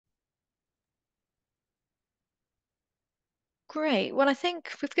Great. Well, I think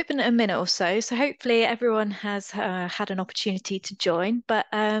we've given it a minute or so, so hopefully everyone has had an opportunity to join. But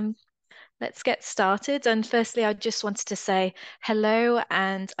let's get started. And firstly, I just wanted to say hello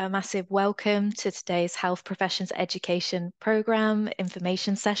and a massive welcome to today's Health Professions Education Programme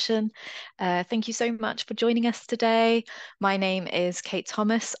information session. Thank you so much for joining us today. My name is Kate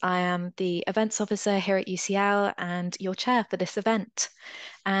Thomas. I am the Events Officer here at UCL and your chair for this event.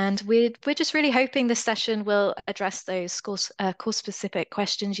 And we're just really hoping this session will address those course-specific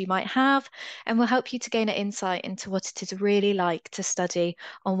questions you might have, and will help you to gain an insight into what it is really like to study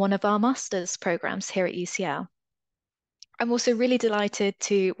on one of our master's programs here at UCL. I'm also really delighted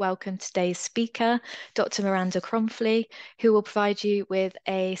to welcome today's speaker, Dr. Miranda Cromfley, who will provide you with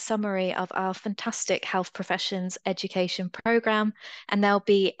a summary of our fantastic health professions education program, and there'll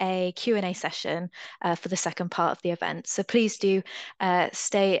be a Q&A session for the second part of the event. So please do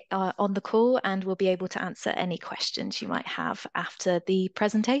stay on the call and we'll be able to answer any questions you might have after the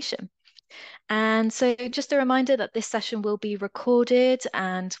presentation. And so just a reminder that this session will be recorded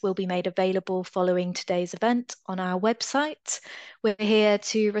and will be made available following today's event on our website. We're here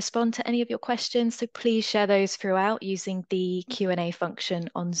to respond to any of your questions, so please share those throughout using the Q&A function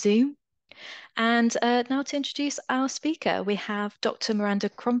on Zoom. And now to introduce our speaker, we have Dr. Miranda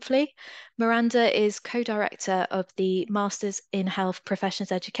Cromfley. Miranda is co-director of the Masters in Health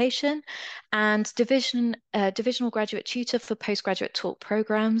Professions Education and divisional graduate tutor for postgraduate taught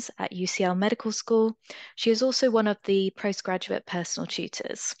programs at UCL Medical School. She is also one of the postgraduate personal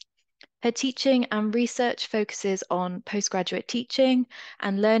tutors. Her teaching and research focuses on postgraduate teaching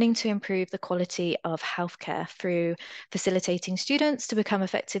and learning to improve the quality of healthcare through facilitating students to become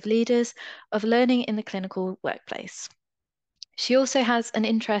effective leaders of learning in the clinical workplace. She also has an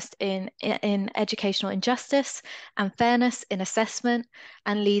interest in educational injustice and fairness in assessment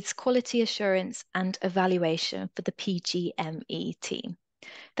and leads quality assurance and evaluation for the PGME team.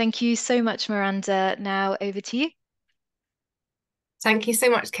 Thank you so much, Miranda. Now over to you. Thank you so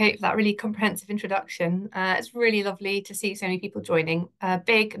much, Kate, for that really comprehensive introduction. It's really lovely to see so many people joining. A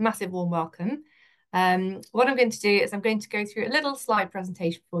big, massive warm welcome. What I'm going to do is I'm going to go through a little slide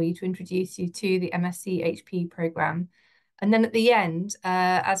presentation for you to introduce you to the MSc HP programme. And then at the end,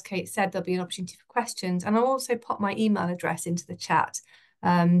 as Kate said, there'll be an opportunity for questions. And I'll also pop my email address into the chat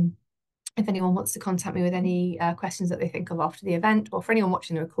if anyone wants to contact me with any questions that they think of after the event, or for anyone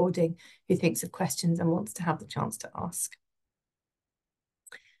watching the recording who thinks of questions and wants to have the chance to ask.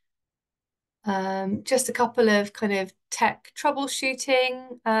 Just a couple of kind of tech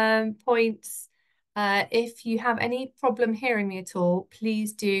troubleshooting points. If you have any problem hearing me at all,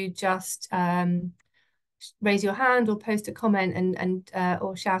 please do just raise your hand or post a comment and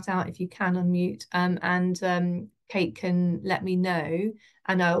or shout out if you can unmute, and Kate can let me know,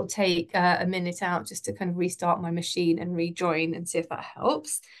 and I will take a minute out just to kind of restart my machine and rejoin and see if that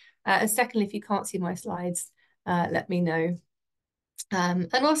helps. And secondly, if you can't see my slides, let me know. And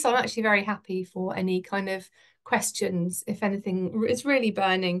also, I'm actually very happy for any kind of questions. If anything is really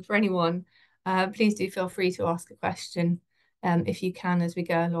burning for anyone, please do feel free to ask a question if you can as we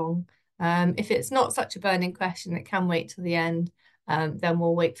go along. If it's not such a burning question, it can wait till the end, then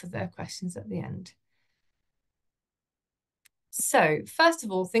we'll wait for the questions at the end. So first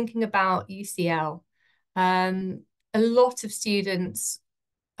of all, thinking about UCL, a lot of students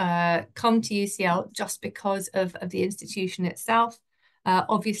come to UCL just because of the institution itself.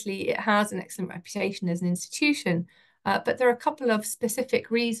 Obviously, it has an excellent reputation as an institution, but there are a couple of specific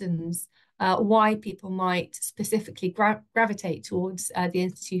reasons why people might specifically gravitate towards the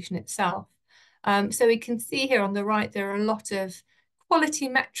institution itself. So we can see here on the right, there are a lot of quality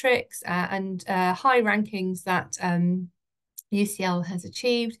metrics and high rankings that UCL has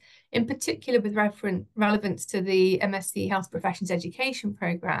achieved, in particular with relevance to the MSc Health Professions Education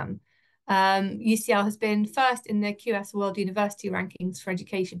programme. UCL has been first in the QS World University rankings for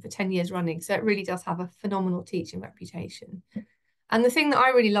education for 10 years running, so it really does have a phenomenal teaching reputation. And the thing that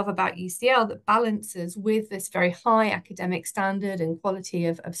I really love about UCL that balances with this very high academic standard and quality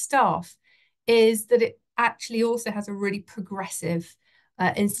of staff is that it actually also has a really progressive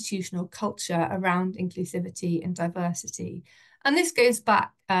institutional culture around inclusivity and diversity. And this goes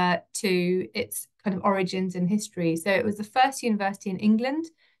back to its kind of origins and history. So it was the first university in England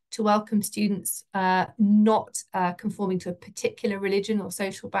to welcome students not conforming to a particular religion or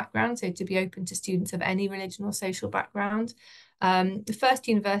social background, so to be open to students of any religion or social background. The first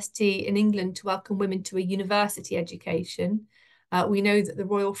university in England to welcome women to a university education. We know that the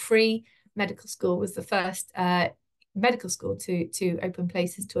Royal Free Medical School was the first medical school to open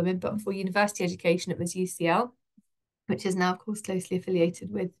places to women, but for university education, it was UCL, which is now, of course, closely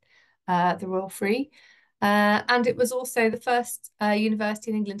affiliated with the Royal Free. And it was also the first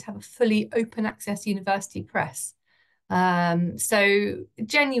university in England to have a fully open access university press. So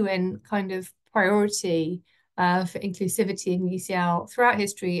genuine kind of priority for inclusivity in UCL throughout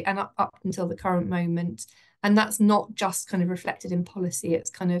history and up until the current moment. And that's not just kind of reflected in policy, it's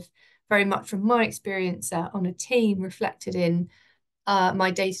kind of very much from my experience on a team reflected in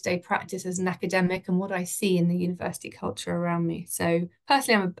my day-to-day practice as an academic and what I see in the university culture around me. So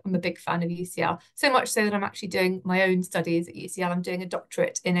personally, I'm a big fan of UCL, so much so that I'm actually doing my own studies at UCL. I'm doing a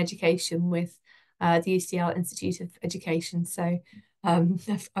doctorate in education with the UCL Institute of Education. So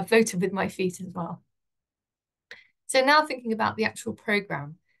I've voted with my feet as well. So now thinking about the actual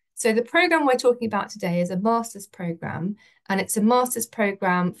programme. So the programme we're talking about today is a master's programme, and it's a master's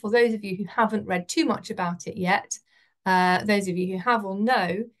programme for those of you who haven't read too much about it yet. Those of you who have will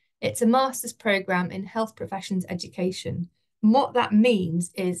know it's a master's programme in health professions education. And what that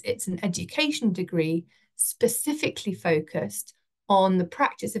means is it's an education degree specifically focused on the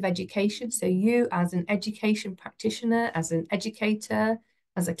practice of education. So you as an education practitioner, as an educator,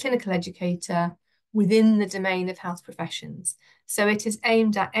 as a clinical educator, within the domain of health professions. So it is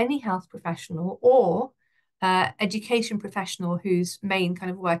aimed at any health professional or education professional whose main kind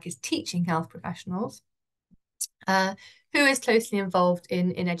of work is teaching health professionals, who is closely involved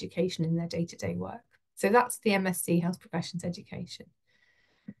in education in their day-to-day work. So that's the MSc Health Professions Education.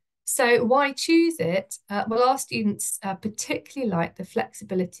 So why choose it? Well, our students particularly like the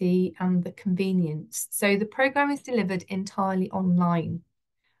flexibility and the convenience. So the programme is delivered entirely online.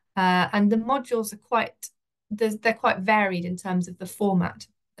 And the modules are they're quite varied in terms of the format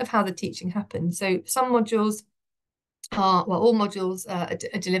of how the teaching happens. So some modules all modules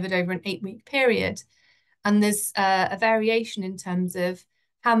are delivered over an 8-week period. And there's a variation in terms of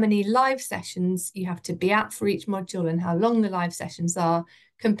how many live sessions you have to be at for each module and how long the live sessions are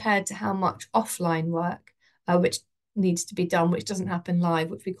compared to how much offline work, which needs to be done, which doesn't happen live,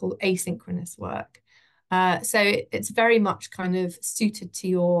 which we call asynchronous work. So it's very much kind of suited to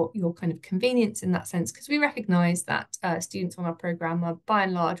your kind of convenience in that sense, because we recognise that students on our programme are by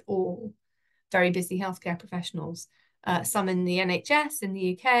and large all very busy healthcare professionals, some in the NHS in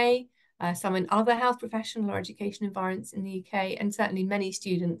the UK, some in other health professional or education environments in the UK, and certainly many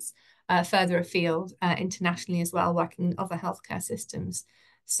students further afield internationally as well, working in other healthcare systems.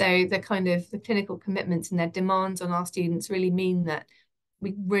 So the clinical commitments and their demands on our students really mean that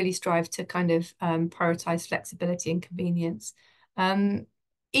we really strive to kind of prioritise flexibility and convenience,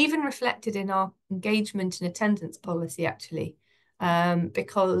 even reflected in our engagement and attendance policy, actually,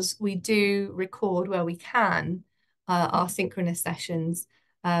 because we do record where we can our synchronous sessions,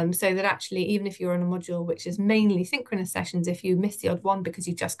 so that actually, even if you're on a module which is mainly synchronous sessions, if you miss the odd one because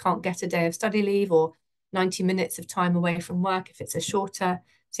you just can't get a day of study leave or 90 minutes of time away from work, if it's a shorter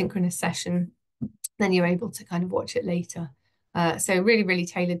synchronous session, then you're able to kind of watch it later. So really, really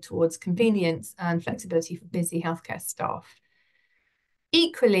tailored towards convenience and flexibility for busy healthcare staff.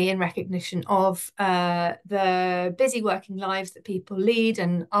 Equally, in recognition of the busy working lives that people lead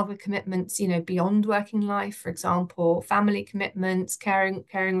and other commitments, beyond working life, for example, family commitments, caring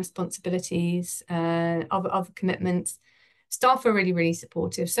responsibilities, other commitments, staff are really, really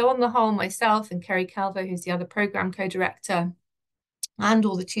supportive. So on the whole, myself and Kerry Calvo, who's the other programme co-director, and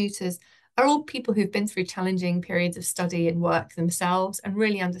all the tutors are all people who've been through challenging periods of study and work themselves and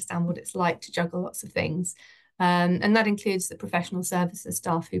really understand what it's like to juggle lots of things. And that includes the professional services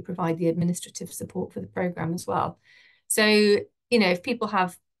staff who provide the administrative support for the programme as well. So, if people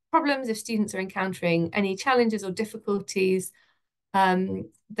have problems, if students are encountering any challenges or difficulties,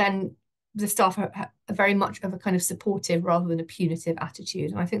 then the staff are very much of a kind of supportive rather than a punitive attitude.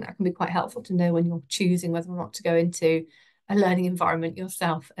 And I think that can be quite helpful to know when you're choosing whether or not to go into a learning environment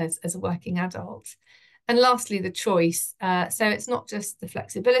yourself as a working adult. And lastly, the choice. So it's not just the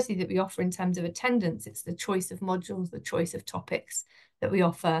flexibility that we offer in terms of attendance, it's the choice of modules, the choice of topics that we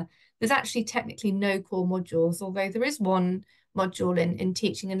offer. There's actually technically no core modules, although there is one module in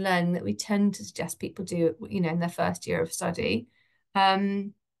teaching and learning that we tend to suggest people do, in their first year of study.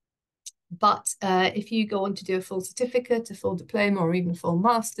 But if you go on to do a full certificate, a full diploma, or even full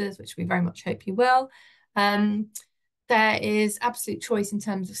master's, which we very much hope you will, there is absolute choice in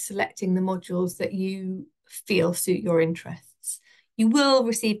terms of selecting the modules that you feel suit your interests. You will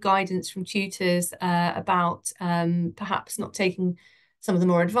receive guidance from tutors about perhaps not taking some of the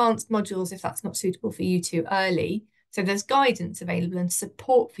more advanced modules if that's not suitable for you too early. So there's guidance available and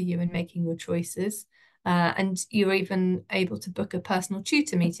support for you in making your choices. And you're even able to book a personal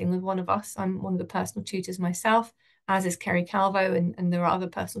tutor meeting with one of us. I'm one of the personal tutors myself, as is Kerry Calvo, and there are other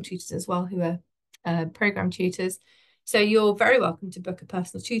personal tutors as well who are programme tutors, So you're very welcome to book a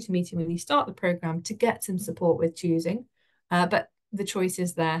personal tutor meeting when you start the program to get some support with choosing, but the choice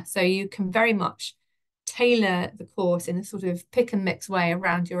is there. So you can very much tailor the course in a sort of pick and mix way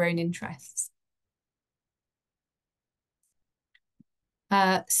around your own interests.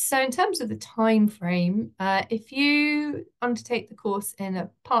 So in terms of the time frame, if you undertake the course in a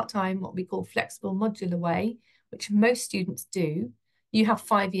part-time, what we call flexible modular way, which most students do, you have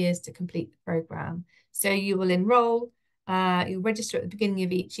 5 years to complete the program. So you will enroll, you'll register at the beginning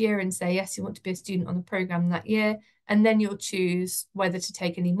of each year and say, yes, you want to be a student on the program that year, and then you'll choose whether to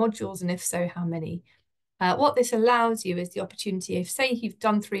take any modules, and if so, how many. What this allows you is the opportunity, if say you've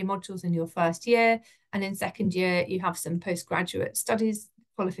done 3 modules in your first year, and in second year you have some postgraduate studies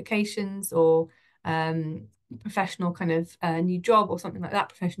qualifications or professional kind of new job or something like that,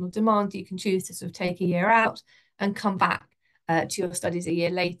 professional demand, you can choose to sort of take a year out and come back to your studies a year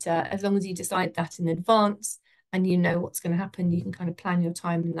later. As long as you decide that in advance and you know what's going to happen, you can kind of plan your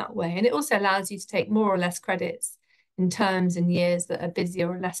time in that way. And it also allows you to take more or less credits in terms and years that are busier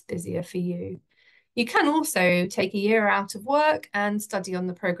or less busier for you. You can also take a year out of work and study on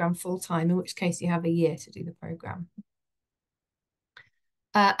the program full time, in which case you have a year to do the program.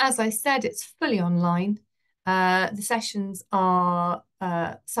 As I said, it's fully online. The sessions are,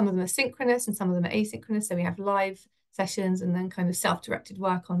 some of them are synchronous and some of them are asynchronous. So we have live sessions and then kind of self-directed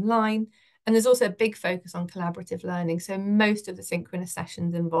work online. And there's also a big focus on collaborative learning. So most of the synchronous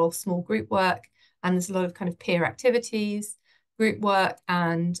sessions involve small group work, and there's a lot of kind of peer activities, group work,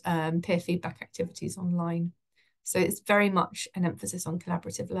 and peer feedback activities online. So it's very much an emphasis on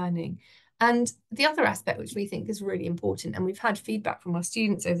collaborative learning. And the other aspect, which we think is really important, and we've had feedback from our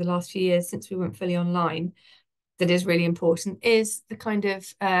students over the last few years since we went fully online, that is really important, is the kind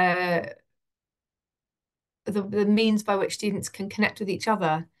of the means by which students can connect with each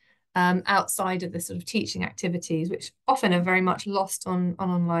other outside of the sort of teaching activities, which often are very much lost on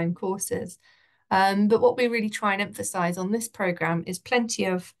online courses. But what we really try and emphasize on this program is plenty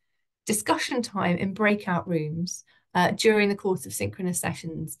of discussion time in breakout rooms during the course of synchronous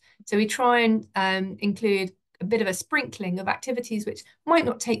sessions. So we try and include a bit of a sprinkling of activities which might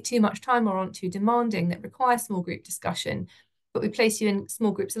not take too much time or aren't too demanding, that require small group discussion, but we place you in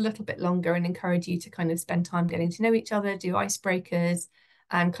small groups a little bit longer and encourage you to kind of spend time getting to know each other, do icebreakers,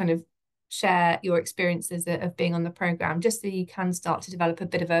 and kind of share your experiences of being on the program, just so you can start to develop a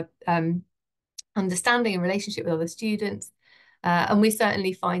bit of a understanding and relationship with other students. And we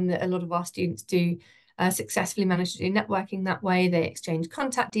certainly find that a lot of our students do successfully manage to do networking that way. They exchange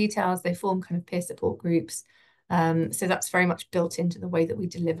contact details, they form kind of peer support groups. So that's very much built into the way that we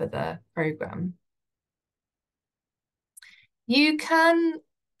deliver the program. You can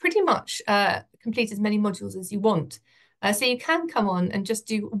pretty much complete as many modules as you want. So you can come on and just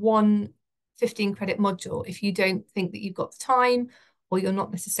do one 15-credit module if you don't think that you've got the time, or you're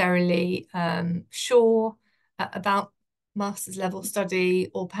not necessarily sure about master's level study,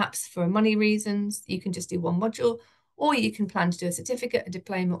 or perhaps for money reasons, you can just do one module, or you can plan to do a certificate, a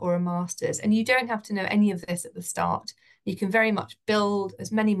diploma, or a master's. And you don't have to know any of this at the start. You can very much build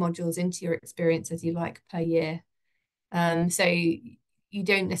as many modules into your experience as you like per year. So you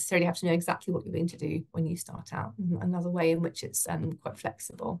don't necessarily have to know exactly what you're going to do when you start out. Another way in which it's quite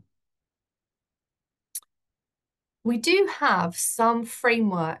flexible. We do have some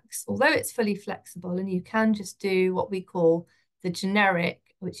frameworks, although it's fully flexible, and you can just do what we call the generic,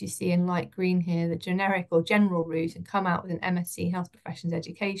 which you see in light green here, the generic or general route, and come out with an MSc Health Professions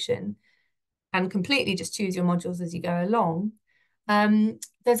Education and completely just choose your modules as you go along.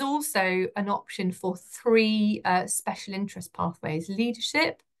 There's also an option for 3 special interest pathways: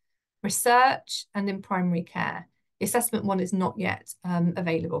 leadership, research, and in primary care. The assessment one is not yet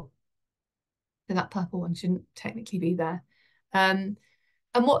available. So that purple one shouldn't technically be there. And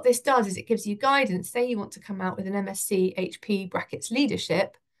what this does is it gives you guidance. Say you want to come out with an MSc HP brackets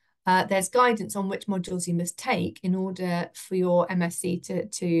leadership, there's guidance on which modules you must take in order for your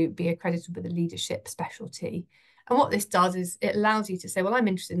MSc to be accredited with a leadership specialty. And what this does is it allows you to say, well, I'm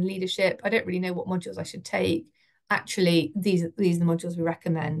interested in leadership. I don't really know what modules I should take. Actually, these are the modules we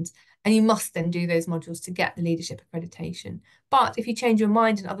recommend. And you must then do those modules to get the leadership accreditation. But if you change your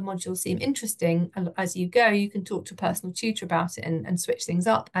mind and other modules seem interesting as you go, you can talk to a personal tutor about it and switch things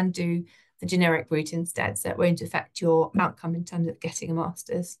up and do the generic route instead. So it won't affect your outcome in terms of getting a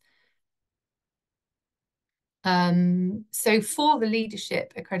master's. So for the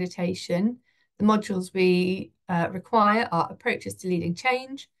leadership accreditation, the modules we require are approaches to leading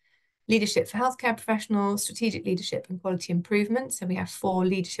change, leadership for healthcare professionals, strategic leadership and quality improvement. So we have 4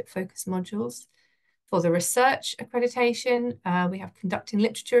 leadership focused modules. For the research accreditation, we have conducting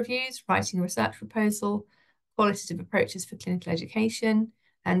literature reviews, writing a research proposal, qualitative approaches for clinical education,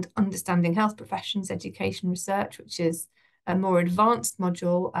 and understanding health professions, education, research, which is a more advanced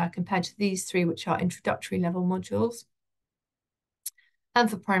module compared to these three, which are introductory level modules. And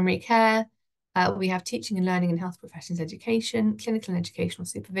for primary care, we have teaching and learning in health professions education, clinical and educational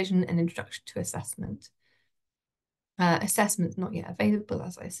supervision, and introduction to assessment. Assessment's not yet available,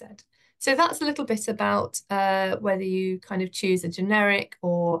 as I said. So that's a little bit about whether you kind of choose a generic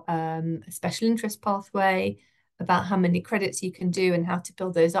or a special interest pathway, about how many credits you can do and how to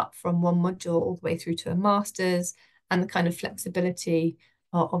build those up from one module all the way through to a master's, and the kind of flexibility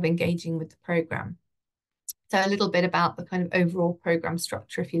of engaging with the program. So a little bit about the kind of overall program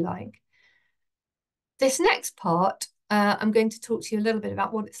structure, if you like. This next part, I'm going to talk to you a little bit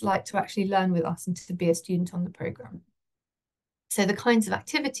about what it's like to actually learn with us and to be a student on the program. So the kinds of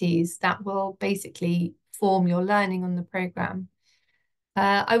activities that will basically form your learning on the program.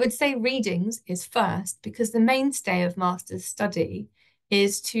 I would say readings is first, because the mainstay of master's study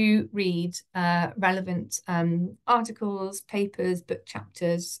is to read relevant articles, papers, book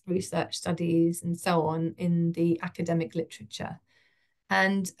chapters, research studies, and so on in the academic literature.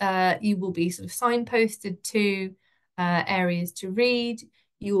 And you will be sort of signposted to areas to read.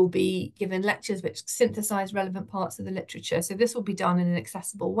 You will be given lectures which synthesize relevant parts of the literature. So this will be done in an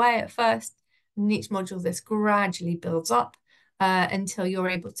accessible way at first. In each module, this gradually builds up until you're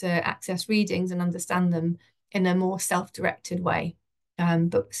able to access readings and understand them in a more self-directed way.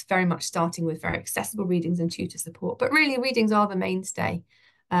 But very much starting with very accessible readings and tutor support. But really, readings are the mainstay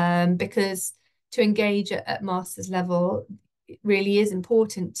because to engage at master's level, it really is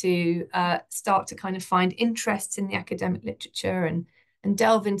important to start to kind of find interests in the academic literature and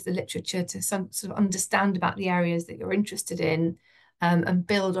delve into the literature to sort of understand about the areas that you're interested in, and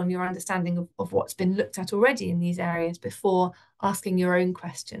build on your understanding of what's been looked at already in these areas before asking your own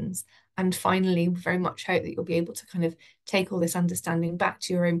questions. And finally, we very much hope that you'll be able to kind of take all this understanding back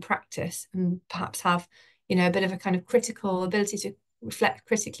to your own practice and perhaps have, you know, a bit of a kind of critical ability to reflect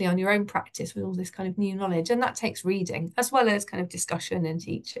critically on your own practice with all this kind of new knowledge. And that takes reading as well as kind of discussion and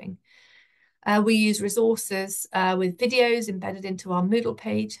teaching. We use resources with videos embedded into our Moodle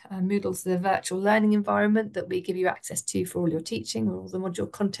page. Moodle's the virtual learning environment that we give you access to for all your teaching, where all the module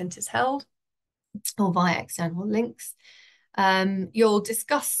content is held, or via external links. You'll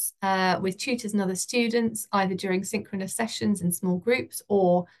discuss with tutors and other students, either during synchronous sessions in small groups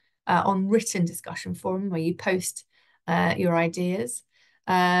or on written discussion forum where you post your ideas.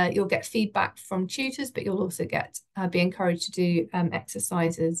 You'll get feedback from tutors, but you'll also be encouraged to do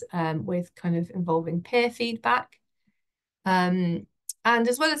exercises with kind of involving peer feedback. And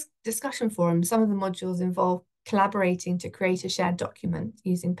as well as discussion forums, some of the modules involve collaborating to create a shared document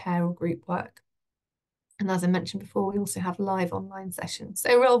using pair or group work. And as I mentioned before, we also have live online sessions.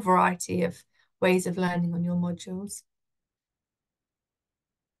 So a real variety of ways of learning on your modules.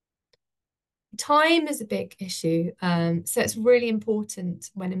 Time is a big issue. So it's really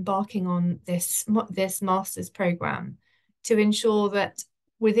important when embarking on this master's program to ensure that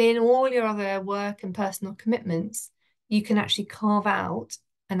within all your other work and personal commitments, you can actually carve out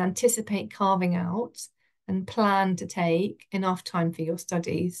and anticipate carving out and plan to take enough time for your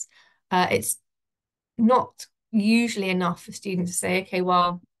studies. It's not usually enough for students to say, okay,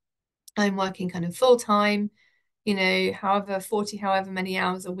 well, I'm working kind of full time, you know, however many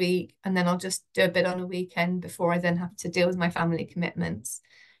hours a week, and then I'll just do a bit on a weekend before I then have to deal with my family commitments.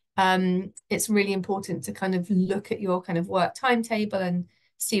 It's really important to kind of look at your kind of work timetable and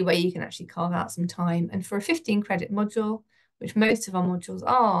see where you can actually carve out some time. And for a 15 credit module, which most of our modules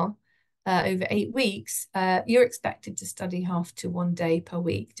are, over 8 weeks, you're expected to study half to 1 day per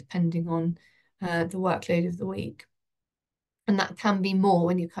week, depending on the workload of the week. And that can be more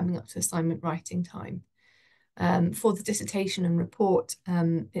when you're coming up to assignment writing time. For the dissertation and report,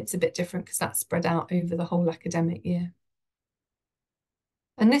 it's a bit different because that's spread out over the whole academic year.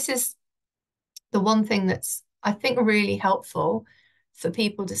 And this is the one thing that's, I think, really helpful for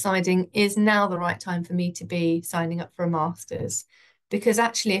people deciding, is now the right time for me to be signing up for a master's? Because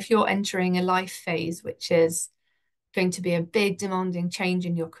actually, if you're entering a life phase, which is going to be a big demanding change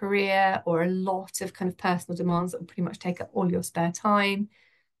in your career, or a lot of kind of personal demands that will pretty much take up all your spare time,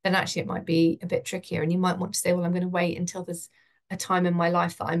 then actually it might be a bit trickier. And you might want to say, well, I'm going to wait until there's a time in my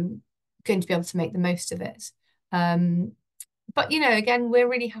life that I'm going to be able to make the most of it. But, you know, again, we're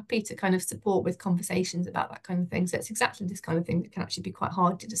really happy to kind of support with conversations about that kind of thing. So it's exactly this kind of thing that can actually be quite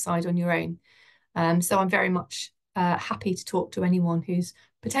hard to decide on your own. So I'm very much happy to talk to anyone who's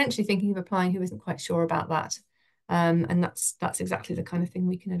potentially thinking of applying who isn't quite sure about that. And that's exactly the kind of thing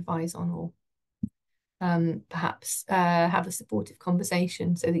we can advise on. Or perhaps have a supportive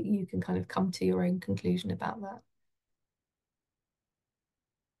conversation so that you can kind of come to your own conclusion about that.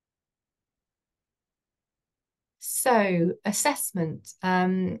 So assessment.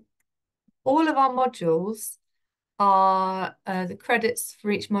 All of our modules are the credits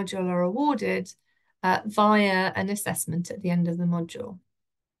for each module are awarded via an assessment at the end of the module.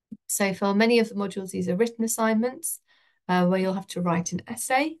 So for many of the modules, these are written assignments where you'll have to write an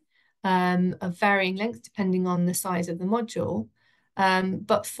essay of varying length depending on the size of the module.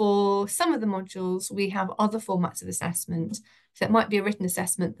 But for some of the modules, we have other formats of assessment. So it might be a written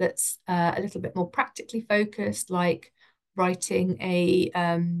assessment that's a little bit more practically focused, like writing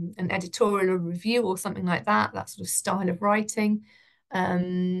an editorial or review or something like that, that sort of style of writing.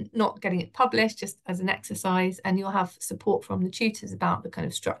 Not getting it published, just as an exercise, and you'll have support from the tutors about the kind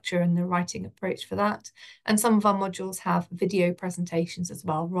of structure and the writing approach for that. And some of our modules have video presentations as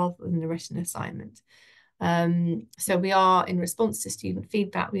well, rather than the written assignment. So we are, in response to student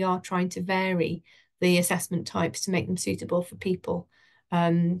feedback, we are trying to vary the assessment types to make them suitable for people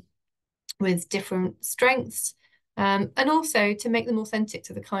with different strengths. And also to make them authentic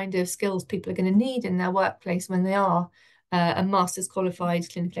to the kind of skills people are going to need in their workplace when they are a master's qualified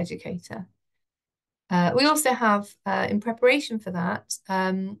clinical educator. We also have, in preparation for that,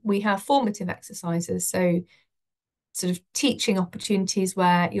 we have formative exercises, so sort of teaching opportunities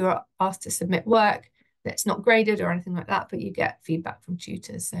where you're asked to submit work that's not graded or anything like that, but you get feedback from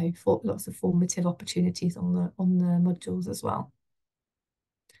tutors. So for lots of formative opportunities on the modules as well.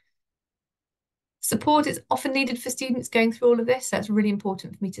 Support is often needed for students going through all of this. So it's really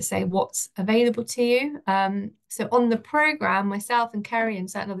important for me to say what's available to you. So on the programme, myself and Kerry and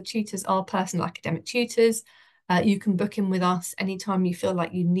certain other tutors are personal academic tutors. You can book in with us anytime you feel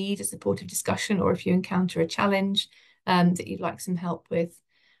like you need a supportive discussion or if you encounter a challenge that you'd like some help with.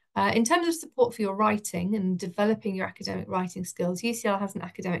 In terms of support for your writing and developing your academic writing skills, UCL has an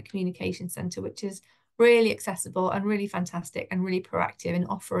academic communication centre, which is really accessible and really fantastic and really proactive in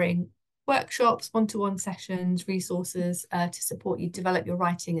offering workshops, one-to-one sessions, resources to support you develop your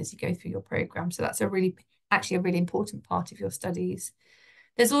writing as you go through your programme. So that's actually a really important part of your studies.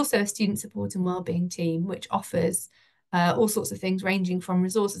 There's also a student support and wellbeing team, which offers all sorts of things ranging from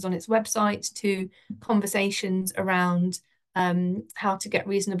resources on its website to conversations around how to get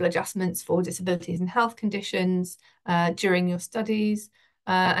reasonable adjustments for disabilities and health conditions during your studies.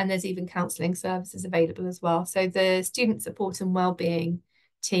 And there's even counselling services available as well. So the student support and wellbeing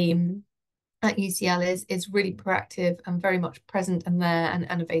team at UCL is really proactive and very much present and there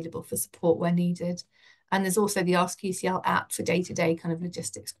and available for support where needed. And there's also the Ask UCL app for day-to-day kind of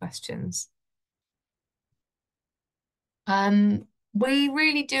logistics questions. We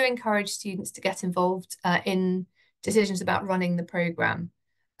really do encourage students to get involved in decisions about running the programme.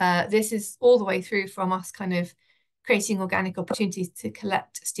 This is all the way through from us kind of creating organic opportunities to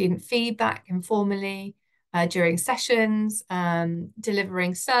collect student feedback informally, during sessions,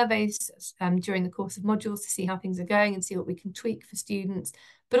 delivering surveys during the course of modules to see how things are going and see what we can tweak for students.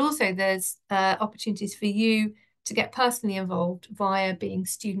 But also there's opportunities for you to get personally involved via being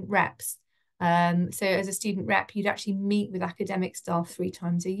student reps. So as a student rep, you'd actually meet with academic staff 3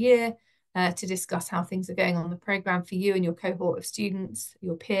 times a year to discuss how things are going on the programme for you and your cohort of students,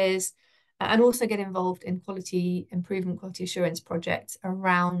 your peers, and also get involved in quality improvement, quality assurance projects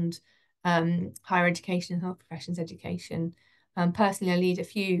around higher education and health professions education. Personally, I lead a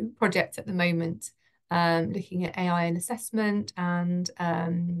few projects at the moment looking at AI and assessment and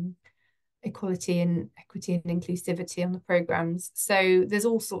equality and equity and inclusivity on the programmes. So there's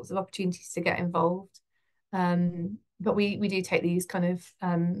all sorts of opportunities to get involved. But we do take these kind of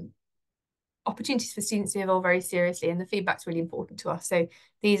opportunities for students to be involved very seriously, and the feedback's really important to us. So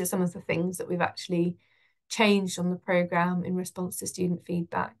these are some of the things that we've actually changed on the programme in response to student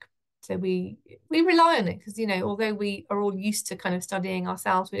feedback. So we rely on it because, you know, although we are all used to kind of studying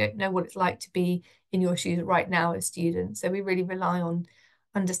ourselves, we don't know what it's like to be in your shoes right now as students. So we really rely on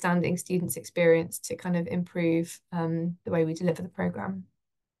understanding students' experience to kind of improve the way we deliver the programme.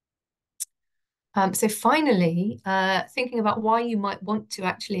 So finally, thinking about why you might want to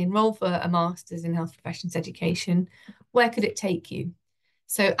actually enrol for a master's in health professions education, where could it take you?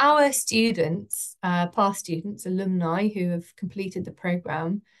 So our students, past students, alumni who have completed the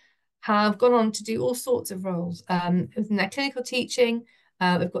programme, have gone on to do all sorts of roles. Within their clinical teaching,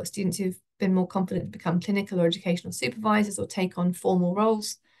 we've got students who've been more confident to become clinical or educational supervisors or take on formal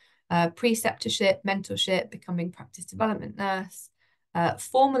roles, preceptorship, mentorship, becoming practice development nurse,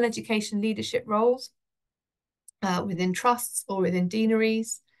 formal education leadership roles within trusts or within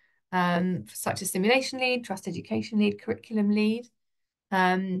deaneries, such as simulation lead, trust education lead, curriculum lead.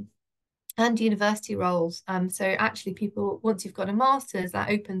 And and university roles. So actually people, once you've got a master's, that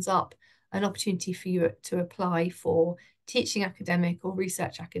opens up an opportunity for you to apply for teaching academic or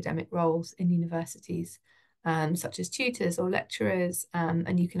research academic roles in universities, such as tutors or lecturers,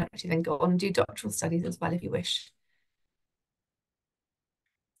 and you can actually then go on and do doctoral studies as well if you wish.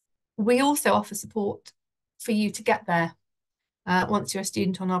 We also offer support for you to get there once you're a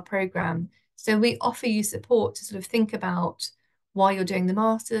student on our program. So we offer you support to sort of think about why you're doing the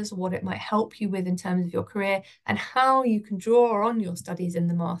masters, what it might help you with in terms of your career, and how you can draw on your studies in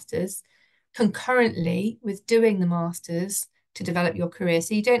the masters concurrently with doing the masters to develop your career.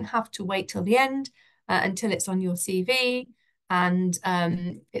 So you don't have to wait till the end until it's on your CV and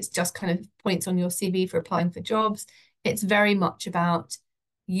it's just kind of points on your CV for applying for jobs. It's very much about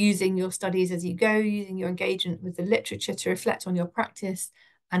using your studies as you go, using your engagement with the literature to reflect on your practice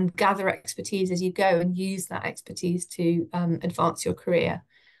and gather expertise as you go and use that expertise to advance your career.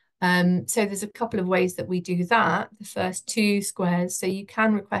 So there's a couple of ways that we do that. The first two squares, so you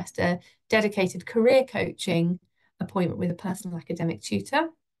can request a dedicated career coaching appointment with a personal academic tutor.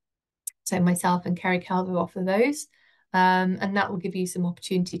 So myself and Kerry Calvo offer those. And that will give you some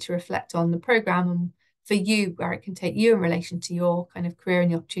opportunity to reflect on the programme and for you, where it can take you in relation to your kind of career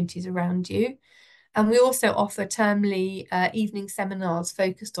and the opportunities around you. And we also offer termly evening seminars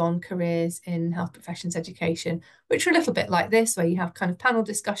focused on careers in health professions education, which are a little bit like this, where you have kind of panel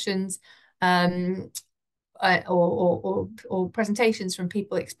discussions or presentations from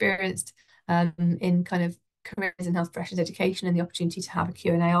people experienced in kind of careers in health professions education and the opportunity to have a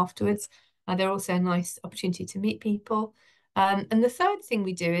Q&A afterwards. They're also a nice opportunity to meet people. And the third thing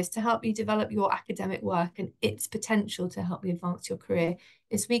we do is to help you develop your academic work and its potential to help you advance your career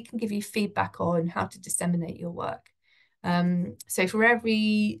is we can give you feedback on how to disseminate your work. So for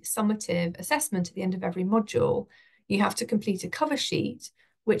every summative assessment at the end of every module, you have to complete a cover sheet,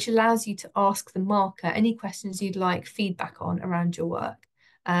 which allows you to ask the marker any questions you'd like feedback on around your work.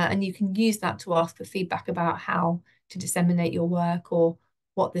 And you can use that to ask for feedback about how to disseminate your work or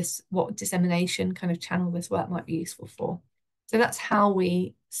what dissemination kind of channel this work might be useful for. So that's how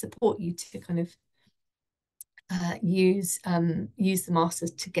we support you to kind of use the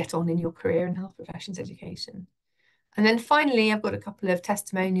masters to get on in your career in health professions education. And then finally, I've got a couple of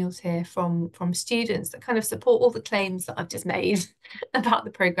testimonials here from students that kind of support all the claims that I've just made about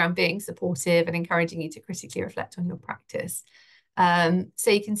the programme being supportive and encouraging you to critically reflect on your practice. So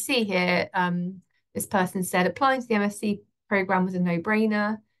you can see here, this person said, applying to the MSc programme was a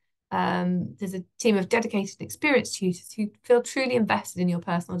no-brainer. There's a team of dedicated and experienced tutors who feel truly invested in your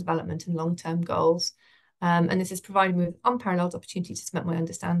personal development and long-term goals. And this has provided me with unparalleled opportunity to cement my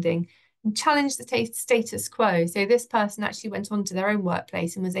understanding and challenge the status quo. So this person actually went on to their own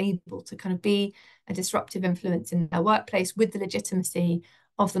workplace and was able to kind of be a disruptive influence in their workplace with the legitimacy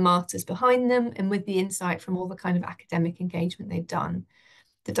of the masters behind them and with the insight from all the kind of academic engagement they've done.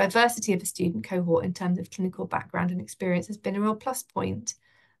 The diversity of the student cohort in terms of clinical background and experience has been a real plus point.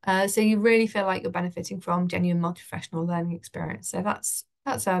 So you really feel like you're benefiting from genuine multi-professional learning experience. So that's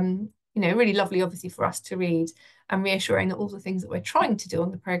really lovely, obviously, for us to read and reassuring that all the things that we're trying to do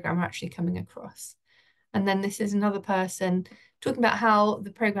on the programme are actually coming across. And then this is another person talking about how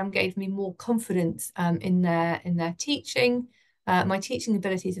the programme gave me more confidence in their teaching. My teaching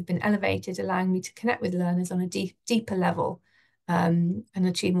abilities have been elevated, allowing me to connect with learners on a deeper level and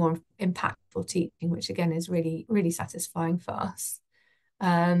achieve more impactful teaching, which again is really, really satisfying for us.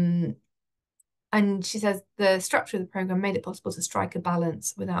 And she says the structure of the programme made it possible to strike a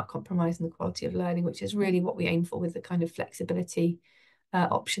balance without compromising the quality of learning, which is really what we aim for with the kind of flexibility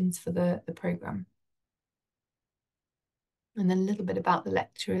options for the programme. And then a little bit about the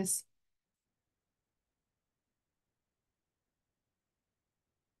lecturers.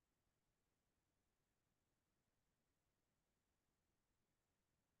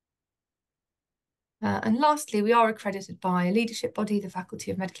 And lastly, we are accredited by a leadership body, the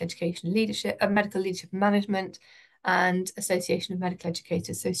Faculty of Medical Education and Leadership, Medical Leadership and Management, and Association of Medical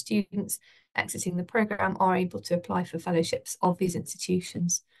Educators. So students exiting the programme are able to apply for fellowships of these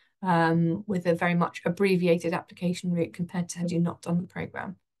institutions with a very much abbreviated application route compared to had you not done the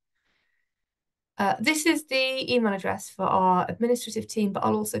programme. This is the email address for our administrative team, but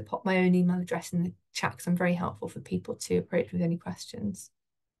I'll also pop my own email address in the chat because I'm very helpful for people to approach with any questions.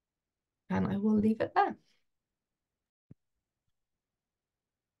 And I will leave it there.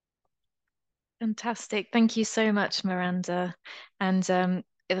 Fantastic. Thank you so much, Miranda. And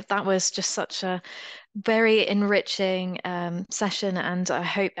that was just such a very enriching session. And I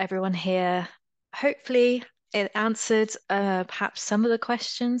hope everyone here hopefully it answered perhaps some of the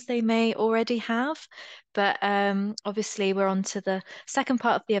questions they may already have. But obviously, we're on to the second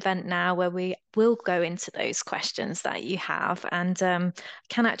part of the event now where we will go into those questions that you have. And I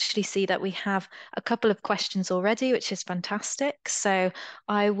can actually see that we have a couple of questions already, which is fantastic. So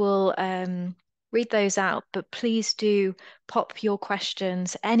I will read those out, but please do pop your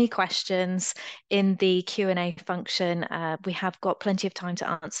questions, any questions, in the Q&A function. We have got plenty of time to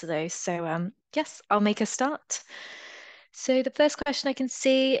answer those. So yes, I'll make a start. So the first question I can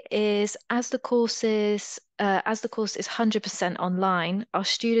see is, as the course is 100% online, are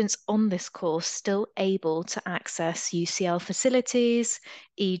students on this course still able to access UCL facilities,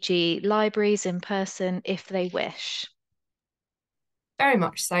 e.g. libraries in person if they wish? Very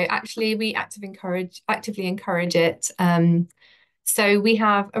much so. Actually, we actively encourage it. So we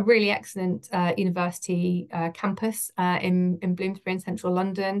have a really excellent university campus in Bloomsbury in central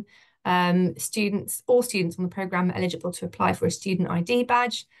London. All students on the programme are eligible to apply for a student ID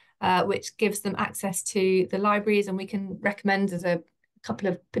badge, which gives them access to the libraries, and we can recommend as a couple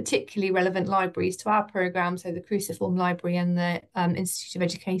of particularly relevant libraries to our programme, so the Cruciform Library and the Institute of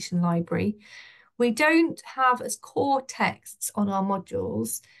Education Library. We don't have as core texts on our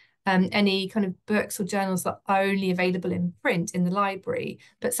modules any kind of books or journals that are only available in print in the library,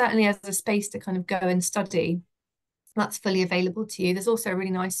 but certainly as a space to kind of go and study, that's fully available to you. There's also a really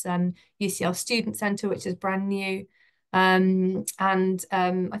nice UCL Student Centre, which is brand new. And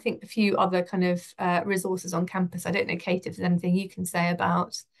I think a few other kind of resources on campus. I don't know, Kate, if there's anything you can say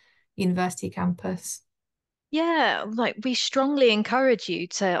about university campus. Yeah, like we strongly encourage you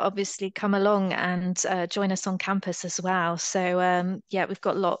to obviously come along and join us on campus as well. So yeah, we've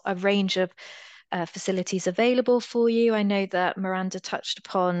got a range of facilities available for you. I know that Miranda touched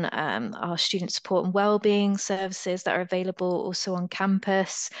upon our student support and wellbeing services that are available also on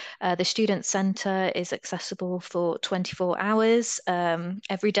campus. The Student Centre is accessible for 24 hours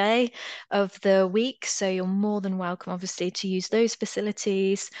every day of the week. So you're more than welcome, obviously, to use those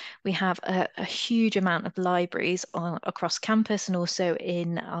facilities. We have a huge amount of libraries across campus and also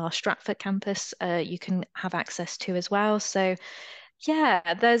in our Stratford campus you can have access to as well. So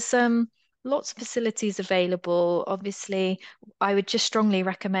yeah, there's lots of facilities available. Obviously, I would just strongly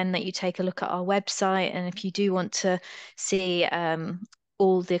recommend that you take a look at our website. And if you do want to see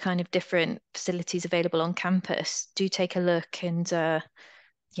all the kind of different facilities available on campus, do take a look. And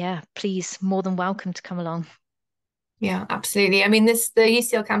yeah, please, more than welcome to come along. Yeah, absolutely. I mean, the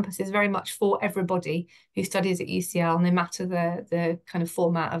UCL campus is very much for everybody who studies at UCL, no matter the kind of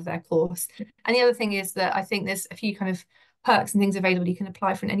format of their course. And the other thing is that I think there's a few kind of perks and things available. You can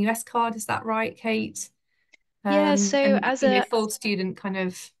apply for an NUS card. Is that right, Kate? Yeah, so And full student kind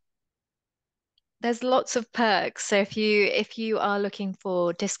of. there's lots of perks. So if you are looking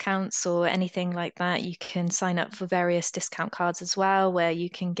for discounts or anything like that, you can sign up for various discount cards as well, where you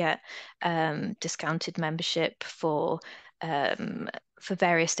can get discounted membership for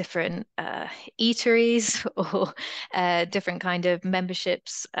various different eateries or different kind of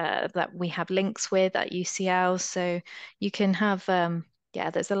memberships that we have links with at UCL. So you can have yeah,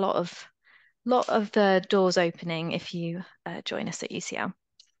 there's a lot of the doors opening if you join us at UCL.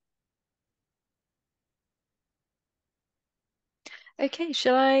 Okay,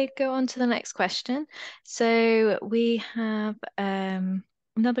 shall I go on to the next question? So we have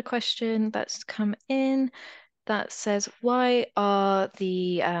another question that's come in that says, why are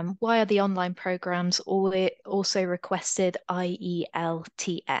the online programs also requested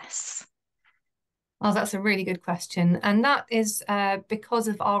IELTS? Oh, that's a really good question. And that is because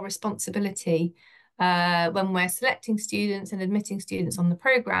of our responsibility when we're selecting students and admitting students on the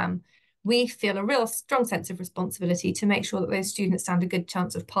programme. We feel a real strong sense of responsibility to make sure that those students stand a good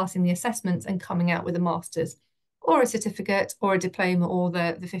chance of passing the assessments and coming out with a master's or a certificate or a diploma or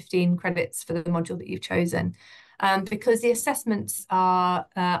the 15 credits for the module that you've chosen. Because the assessments are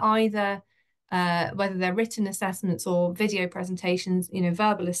either whether they're written assessments or video presentations,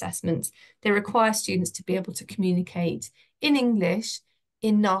 verbal assessments, they require students to be able to communicate in English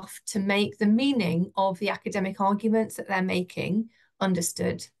enough to make the meaning of the academic arguments that they're making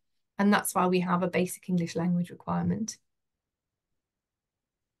understood. And that's why we have a basic English language requirement.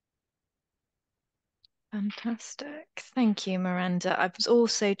 Fantastic. Thank you, Miranda. I was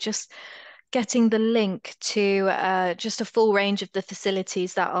also just getting the link to just a full range of the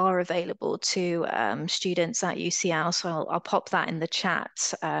facilities that are available to students at UCL. So I'll pop that in the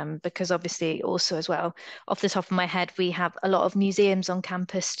chat because obviously also as well, off the top of my head, we have a lot of museums on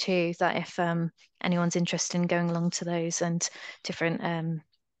campus too, that if anyone's interested in going along to those and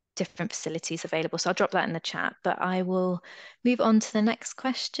different facilities available. So I'll drop that in the chat, but I will move on to the next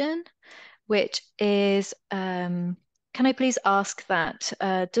question, which is can I please ask that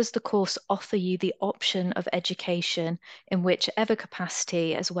does the course offer you the option of education in whichever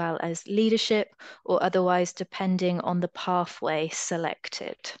capacity, as well as leadership or otherwise, depending on the pathway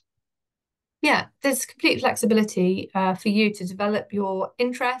selected? Yeah, there's complete flexibility for you to develop your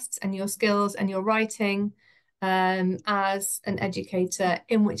interests and your skills and your writing as an educator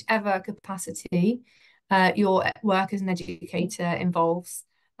in whichever capacity your work as an educator involves,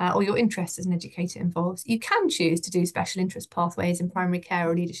 or your interest as an educator involves. You can choose to do special interest pathways in primary care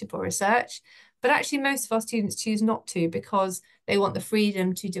or leadership or research, but actually most of our students choose not to because they want the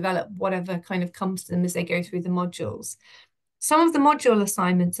freedom to develop whatever kind of comes to them as they go through the modules. Some of the module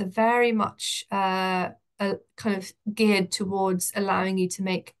assignments are very much kind of geared towards allowing you to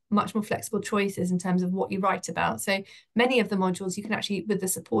make much more flexible choices in terms of what you write about. So many of the modules you can actually, with the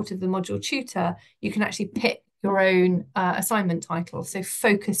support of the module tutor, you can actually pick your own assignment title. So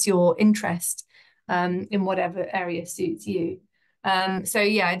focus your interest in whatever area suits you. So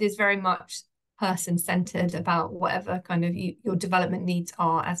yeah, it is very much person-centered about whatever kind of your development needs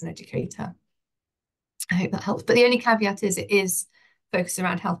are as an educator. I hope that helps. But the only caveat is it is focused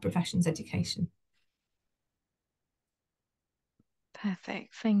around health professions education.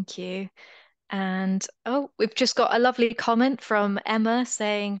 Perfect, thank you. And oh, we've just got a lovely comment from Emma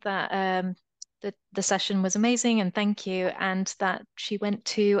saying that the session was amazing and thank you, and that she went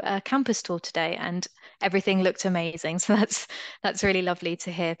to a campus tour today and everything looked amazing. So that's really lovely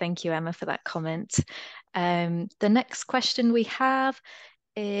to hear. Thank you, Emma, for that comment. The next question we have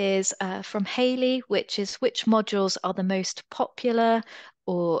is from Hayley, which is which modules are the most popular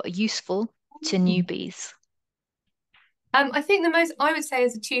or useful to newbies? I think I would say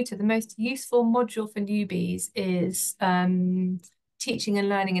as a tutor, the most useful module for newbies is teaching and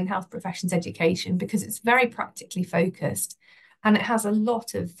learning in health professions education because it's very practically focused and it has a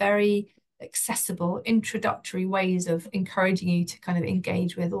lot of very accessible introductory ways of encouraging you to kind of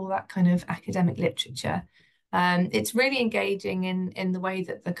engage with all that kind of academic literature. It's really engaging in the way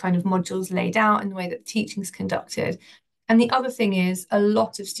that the kind of modules laid out and the way that teaching is conducted. And the other thing is a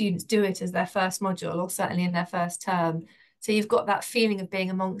lot of students do it as their first module or certainly in their first term. So you've got that feeling of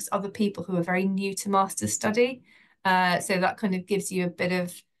being amongst other people who are very new to master's study. So that kind of gives you a bit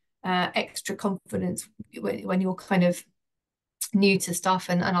of extra confidence when you're kind of new to stuff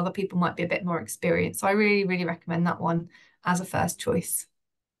and other people might be a bit more experienced. So I really, really recommend that one as a first choice.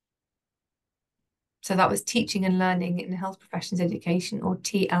 So that was Teaching and Learning in Health Professions Education, or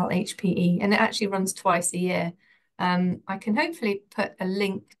TLHPE, and it actually runs twice a year. I can hopefully put a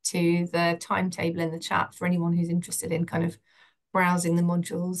link to the timetable in the chat for anyone who's interested in kind of browsing the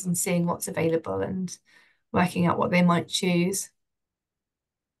modules and seeing what's available and working out what they might choose.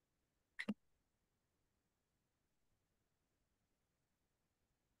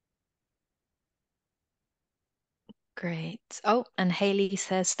 Great. Oh, and Haley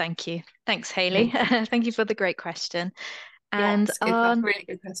says thank you. Thanks, Haley. Thank you. Thank you for the great question. Yeah, And it's good. That's a really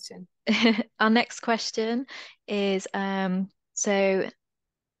good question. our next question is I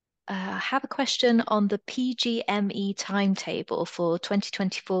have a question on the PGME timetable for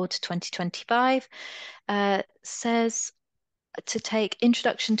 2024 to 2025. Says to take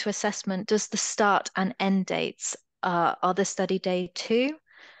Introduction to Assessment, does the start and end dates are the study day too?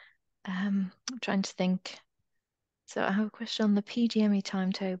 I'm trying to think. So I have a question on the PGME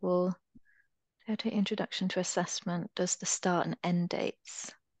timetable. Take Introduction to Assessment, does the start and end dates?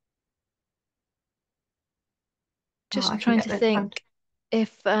 I Just can trying get to the time. think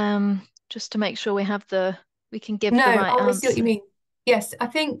if just to make sure we can give the No, right oh, I see what you answer. mean. Yes, I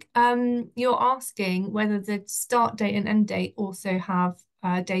think you're asking whether the start date and end date also have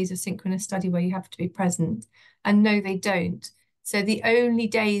days of synchronous study where you have to be present. And no, they don't. So the only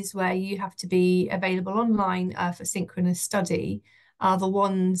days where you have to be available online for synchronous study are the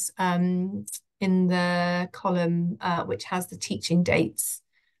ones in the column which has the teaching dates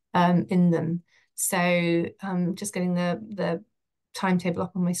in them. So just getting the timetable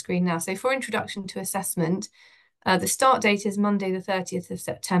up on my screen now. So for Introduction to Assessment, the start date is Monday, the 30th of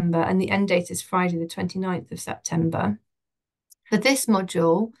September, and the end date is Friday, the 29th of September. For this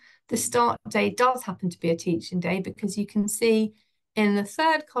module, the start day does happen to be a teaching day because you can see in the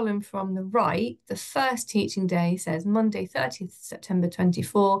third column from the right, the first teaching day says Monday, 30th September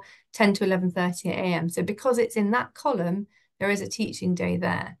 24, 10 to 11:30 a.m. So because it's in that column, there is a teaching day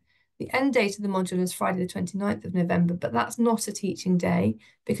there. The end date of the module is Friday, the 29th of November, but that's not a teaching day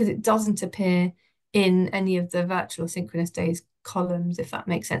because it doesn't appear in any of the virtual synchronous days columns, if that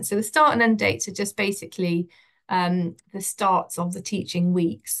makes sense. So the start and end dates are just basically the starts of the teaching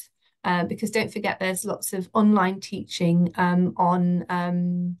weeks. Because don't forget, there's lots of online teaching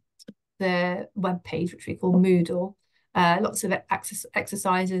on the web page, which we call Moodle. Lots of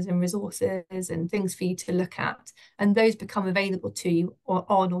exercises and resources and things for you to look at. And those become available to you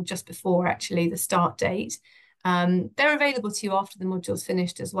on or just before actually the start date. They're available to you after the module's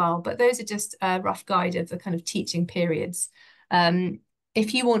finished as well, but those are just a rough guide of the kind of teaching periods.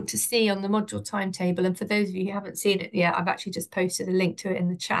 If you want to see on the module timetable, and for those of you who haven't seen it yet, I've actually just posted a link to it in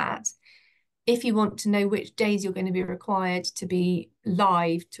the chat. If you want to know which days you're going to be required to be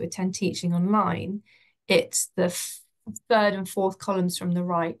live to attend teaching online, it's the third and fourth columns from the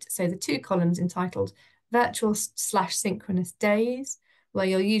right. So the two columns entitled virtual/synchronous days, where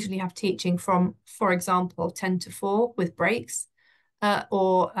you'll usually have teaching from, for example, 10 to 4 with breaks,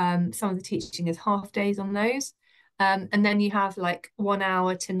 or some of the teaching is half days on those. And then you have like 1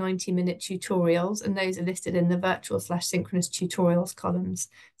 hour to 90-minute tutorials, and those are listed in the virtual/synchronous tutorials columns.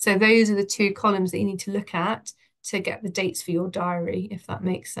 So those are the two columns that you need to look at to get the dates for your diary, if that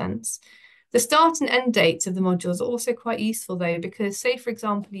makes sense. The start and end dates of the modules are also quite useful though, because say, for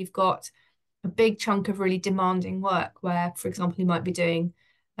example, you've got a big chunk of really demanding work where, for example, you might be doing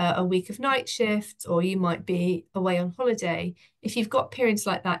a week of night shifts, or you might be away on holiday. If you've got periods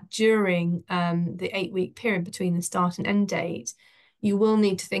like that during the 8-week period between the start and end date, you will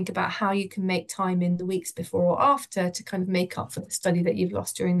need to think about how you can make time in the weeks before or after to kind of make up for the study that you've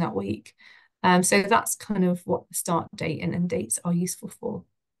lost during that week. So that's kind of what the start date and end dates are useful for.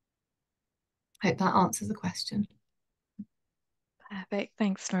 I hope that answers the question. Perfect.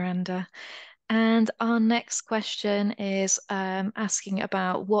 Thanks, Miranda. And our next question is asking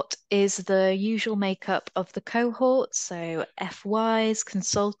about what is the usual makeup of the cohort? So FYs,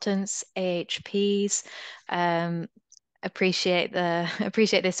 consultants, AHPs. Appreciate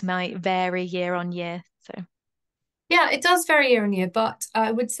this might vary year on year. So Yeah, it does vary year on year, but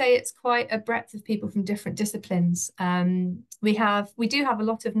I would say it's quite a breadth of people from different disciplines. We do have a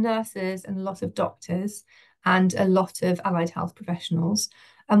lot of nurses and a lot of doctors and a lot of allied health professionals.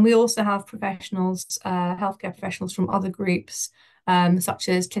 And we also have professionals, healthcare professionals from other groups, such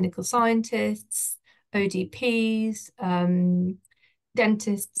as clinical scientists, ODPs,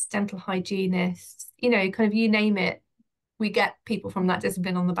 dentists, dental hygienists, kind of you name it, we get people from that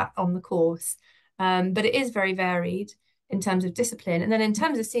discipline on the course. But it is very varied in terms of discipline. And then in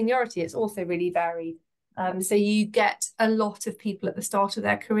terms of seniority, it's also really varied. So you get a lot of people at the start of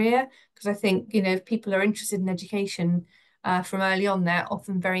their career, because I think, if people are interested in education from early on, they're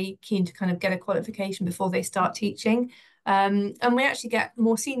often very keen to kind of get a qualification before they start teaching. And we actually get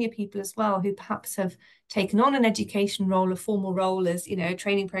more senior people as well who perhaps have taken on an education role, a formal role as, a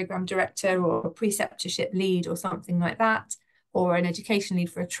training program director or a preceptorship lead or something like that, or an education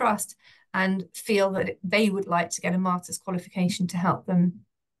lead for a trust, and feel that they would like to get a master's qualification to help them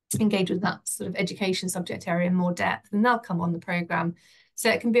engage with that sort of education subject area in more depth, and they'll come on the program. So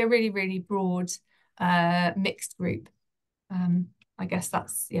it can be a really, really broad, mixed group. I guess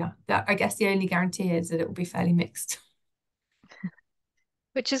I guess the only guarantee is that it will be fairly mixed.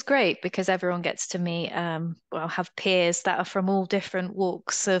 which is great because everyone gets to meet, have peers that are from all different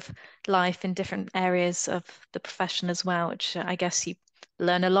walks of life in different areas of the profession as well, which I guess you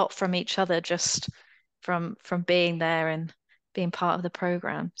learn a lot from each other just from being there and being part of the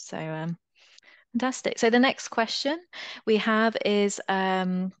program. So fantastic. So the next question we have is,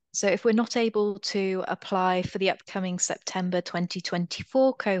 so if we're not able to apply for the upcoming September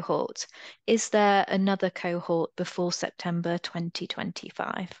 2024 cohort, is there another cohort before September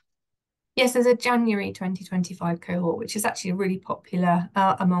 2025? Yes, there's a January 2025 cohort, which is actually really popular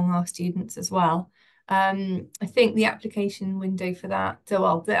among our students as well. I think the application window for that,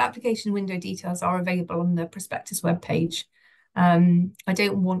 the application window details are available on the prospectus webpage. I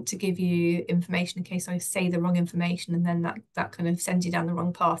don't want to give you information in case I say the wrong information and then that kind of sends you down the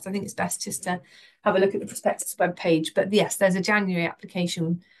wrong path. I think it's best just to have a look at the prospectus webpage. But yes, there's a January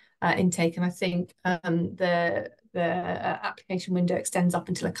application intake, and I think the application window extends up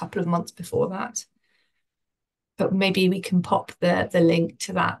until a couple of months before that. But maybe we can pop the link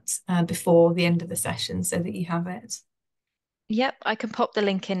to that before the end of the session so that you have it. Yep, I can pop the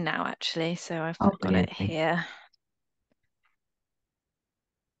link in now actually. So I've Oh, got it brilliant. here.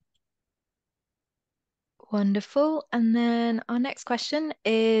 Wonderful. And then our next question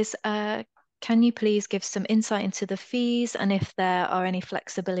is, can you please give some insight into the fees and if there are any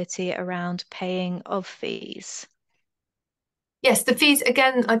flexibility around paying of fees? Yes, the fees,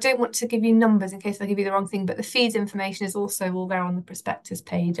 again, I don't want to give you numbers in case I give you the wrong thing, but the fees information is also all there on the prospectus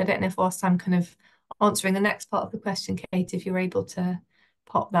page. I don't know if whilst I'm kind of answering the next part of the question, Kate, if you're able to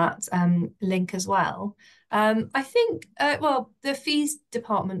pop that link as well. I think, the fees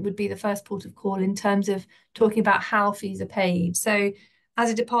department would be the first port of call in terms of talking about how fees are paid. So as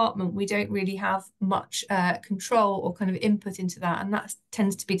a department, we don't really have much control or kind of input into that, and that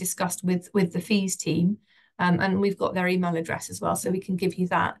tends to be discussed with the fees team. And we've got their email address as well, so we can give you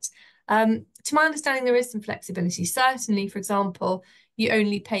that. To my understanding, there is some flexibility. Certainly, for example, you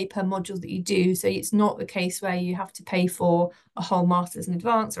only pay per module that you do, so it's not the case where you have to pay for a whole master's in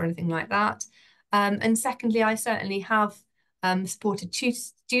advance or anything like that. And secondly, I certainly have supported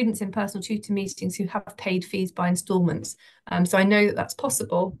students in personal tutor meetings who have paid fees by instalments. So I know that that's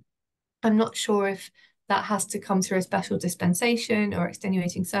possible. I'm not sure if that has to come through a special dispensation or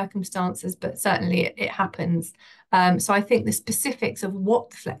extenuating circumstances, but certainly it happens. So I think the specifics of what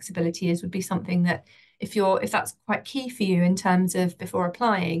the flexibility is would be something that if that's quite key for you in terms of before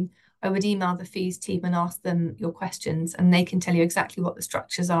applying, I would email the fees team and ask them your questions, and they can tell you exactly what the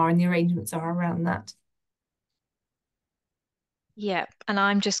structures are and the arrangements are around that. Yeah, and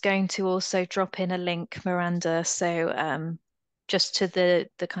I'm just going to also drop in a link, Miranda, so just to the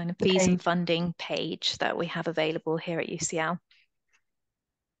kind of The fees and page. funding page that we have available here at UCL.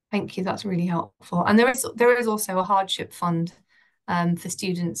 Thank you. That's really helpful. And there is also a hardship fund for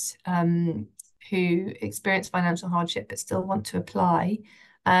students who experience financial hardship but still want to apply.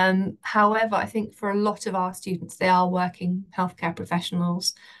 However, I think for a lot of our students, they are working healthcare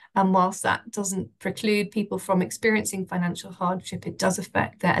professionals. And whilst that doesn't preclude people from experiencing financial hardship, it does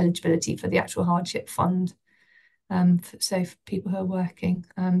affect their eligibility for the actual hardship fund. So for people who are working.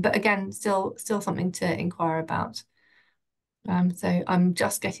 But again, still something to inquire about. So I'm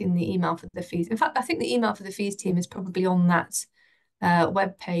just getting the email for the fees. In fact, I think the email for the fees team is probably on that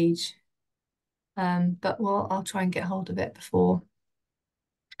web page. But I'll try and get hold of it before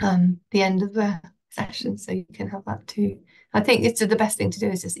the end of the session, so you can have that too. I think it's the best thing to do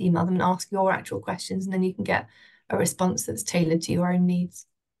is just email them and ask your actual questions, and then you can get a response that's tailored to your own needs.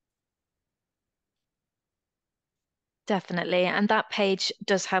 Definitely. And that page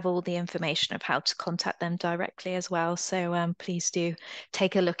does have all the information of how to contact them directly as well. So please do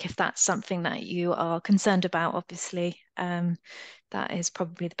take a look if that's something that you are concerned about, obviously. That is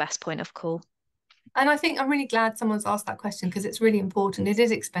probably the best point of call. And I think I'm really glad someone's asked that question because it's really important. It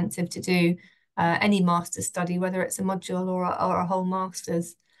is expensive to do any master's study, whether it's a module or a whole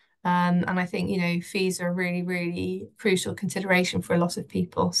master's. And I think, fees are a really, really crucial consideration for a lot of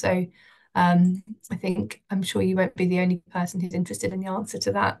people. So I think I'm sure you won't be the only person who's interested in the answer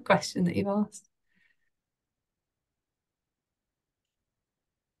to that question that you've asked.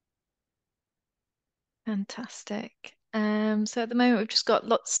 Fantastic. So at the moment we've just got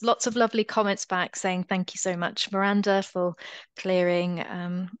lots of lovely comments back saying thank you so much, Miranda, for clearing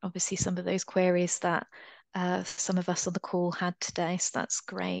obviously some of those queries that some of us on the call had today. So that's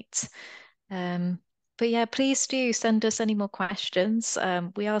great. Um, but yeah, please do send us any more questions.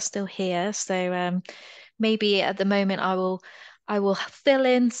 We are still here, so maybe at the moment I will fill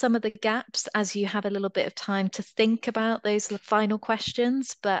in some of the gaps as you have a little bit of time to think about those final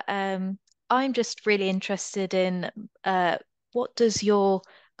questions. But I'm just really interested in what does your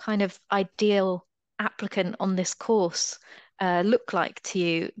kind of ideal applicant on this course look like to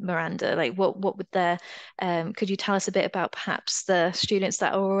you, Miranda? Like what would their could you tell us a bit about perhaps the students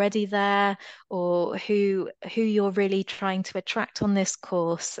that are already there or who you're really trying to attract on this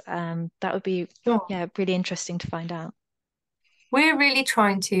course? That would be Sure. yeah, really interesting to find out. We're really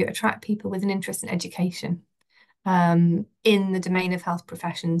trying to attract people with an interest in education. In the domain of health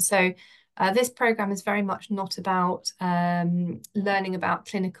professions. So this program is very much not about learning about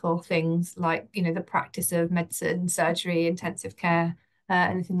clinical things like, the practice of medicine, surgery, intensive care,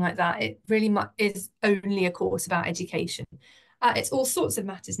 anything like that. It really is only a course about education. It's all sorts of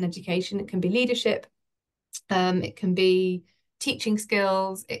matters in education. It can be leadership, it can be teaching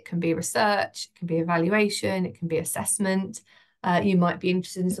skills, it can be research, it can be evaluation, it can be assessment. You might be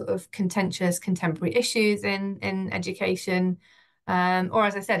interested in sort of contentious contemporary issues in education. Or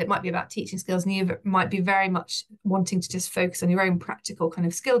as I said, it might be about teaching skills, and you might be very much wanting to just focus on your own practical kind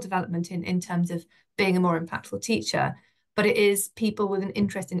of skill development in terms of being a more impactful teacher. But it is people with an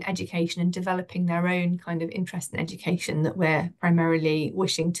interest in education and developing their own kind of interest in education that we're primarily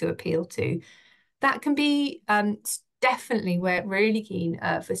wishing to appeal to. That can be definitely, we're really keen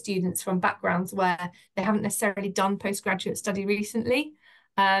for students from backgrounds where they haven't necessarily done postgraduate study recently.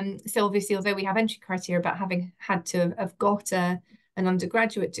 So obviously, although we have entry criteria about having had to have got an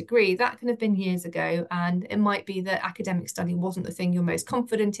undergraduate degree, that can have been years ago. And it might be that academic study wasn't the thing you're most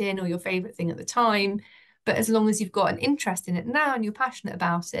confident in or your favourite thing at the time. But as long as you've got an interest in it now and you're passionate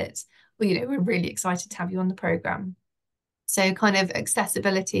about it, well, we're really excited to have you on the programme. So kind of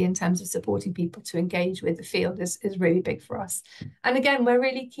accessibility in terms of supporting people to engage with the field is really big for us. And again, we're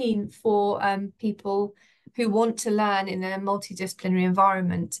really keen for people who want to learn in a multidisciplinary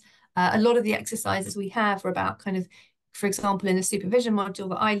environment. A lot of the exercises we have are about kind of, for example, in the supervision module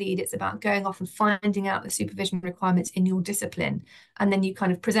that I lead, it's about going off and finding out the supervision requirements in your discipline. And then you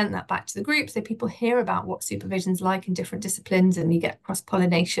kind of present that back to the group so people hear about what supervision's like in different disciplines, and you get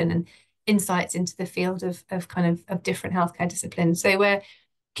cross-pollination and insights into the field of kind of different healthcare disciplines. So we're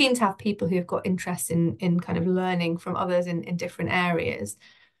keen to have people who have got interest in kind of learning from others in different areas.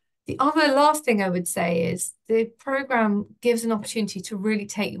 The other last thing I would say is the program gives an opportunity to really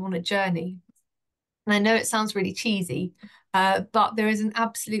take you on a journey. And I know it sounds really cheesy, but there is an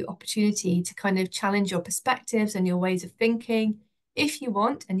absolute opportunity to kind of challenge your perspectives and your ways of thinking if you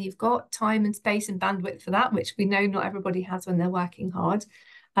want, and you've got time and space and bandwidth for that, which we know not everybody has when they're working hard.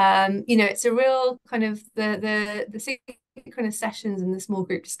 It's a real kind of the synchronous sessions and the small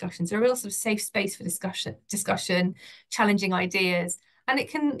group discussions are a real sort of safe space for discussion, challenging ideas. And it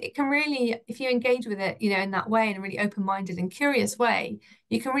can really, if you engage with it, in that way, in a really open-minded and curious way,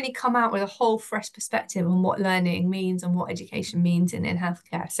 you can really come out with a whole fresh perspective on what learning means and what education means in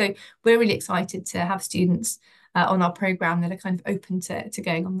healthcare. So we're really excited to have students on our program that are kind of open to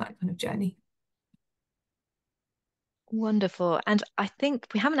going on that kind of journey. Wonderful. And I think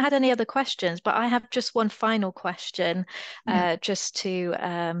we haven't had any other questions, but I have just one final question, Yeah. just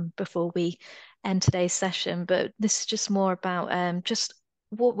to before we end today's session. But this is just more about just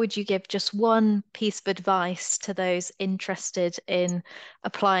what would you give just one piece of advice to those interested in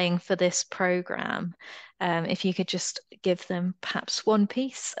applying for this program? If you could just give them perhaps one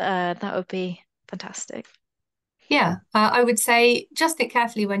piece, that would be fantastic. Yeah, I would say just think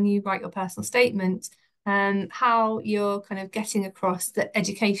carefully when you write your personal statement, how you're kind of getting across that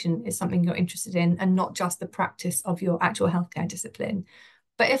education is something you're interested in and not just the practice of your actual healthcare discipline.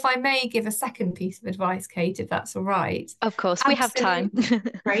 But if I may give a second piece of advice, Kate, if that's all right. Of course, we have time.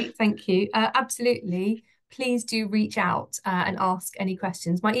 Absolutely. Great, thank you. Absolutely. Please do reach out and ask any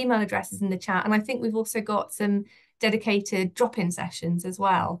questions. My email address is in the chat, and I think we've also got some dedicated drop-in sessions as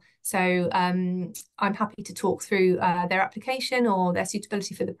well. So I'm happy to talk through their application or their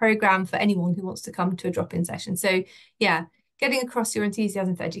suitability for the program for anyone who wants to come to a drop-in session. So yeah, getting across your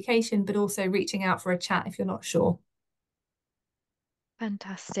enthusiasm for education, but also reaching out for a chat if you're not sure.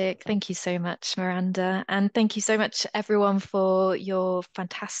 Fantastic. Thank you so much, Miranda. And thank you so much, everyone, for your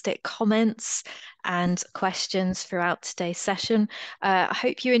fantastic comments and questions throughout today's session. I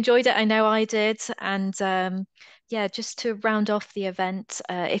hope you enjoyed it. I know I did. And yeah, just to round off the event,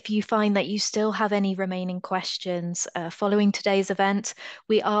 if you find that you still have any remaining questions following today's event,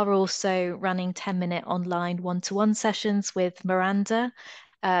 we are also running 10-minute online one-to-one sessions with Miranda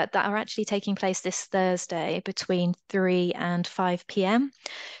that are actually taking place this Thursday between 3 and 5 p.m.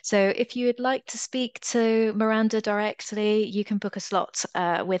 So if you would like to speak to Miranda directly, you can book a slot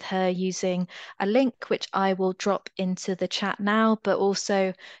with her using a link, which I will drop into the chat now, but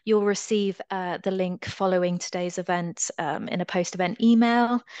also you'll receive the link following today's event in a post-event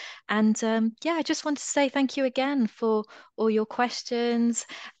email. And yeah, I just want to say thank you again for all your questions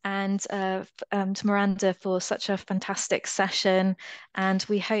and to Miranda for such a fantastic session. And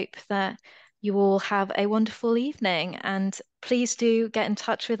we hope that you all have a wonderful evening. And please do get in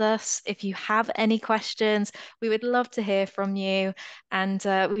touch with us if you have any questions. We would love to hear from you. And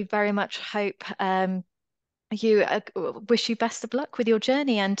we very much hope you wish you best of luck with your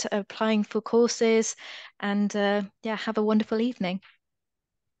journey and applying for courses. And yeah, have a wonderful evening.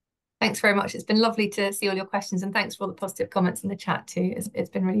 Thanks very much. It's been lovely to see all your questions, and thanks for all the positive comments in the chat too. It's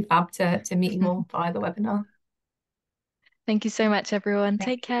been really fab to meet you all via the webinar. Thank you so much, everyone.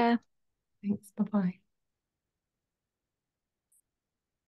 Thank Take you. care. Thanks. Bye-bye.